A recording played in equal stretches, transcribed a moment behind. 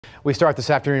We start this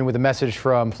afternoon with a message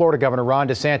from Florida Governor Ron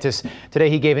DeSantis.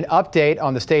 Today he gave an update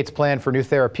on the state's plan for new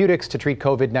therapeutics to treat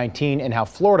COVID-19 and how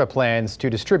Florida plans to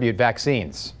distribute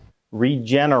vaccines.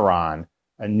 Regeneron,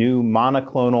 a new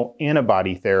monoclonal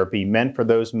antibody therapy meant for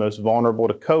those most vulnerable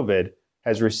to COVID,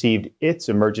 has received its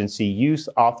emergency use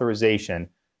authorization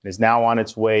and is now on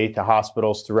its way to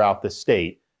hospitals throughout the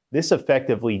state. This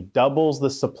effectively doubles the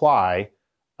supply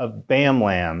of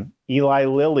Bamlam, Eli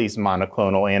Lilly's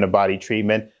monoclonal antibody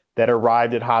treatment that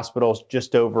arrived at hospitals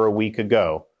just over a week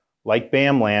ago. Like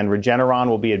Bamlam, Regeneron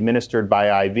will be administered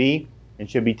by IV and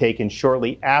should be taken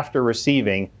shortly after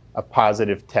receiving a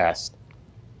positive test.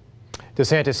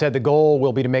 DeSantis said the goal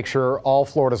will be to make sure all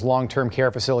Florida's long-term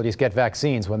care facilities get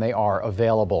vaccines when they are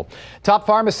available. Top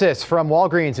pharmacists from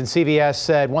Walgreens and CVS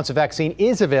said once a vaccine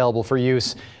is available for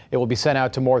use, it will be sent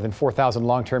out to more than 4,000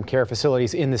 long-term care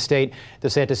facilities in the state.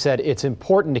 DeSantis said it's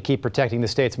important to keep protecting the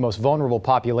state's most vulnerable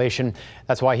population.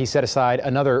 That's why he set aside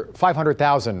another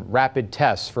 500,000 rapid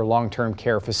tests for long-term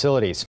care facilities.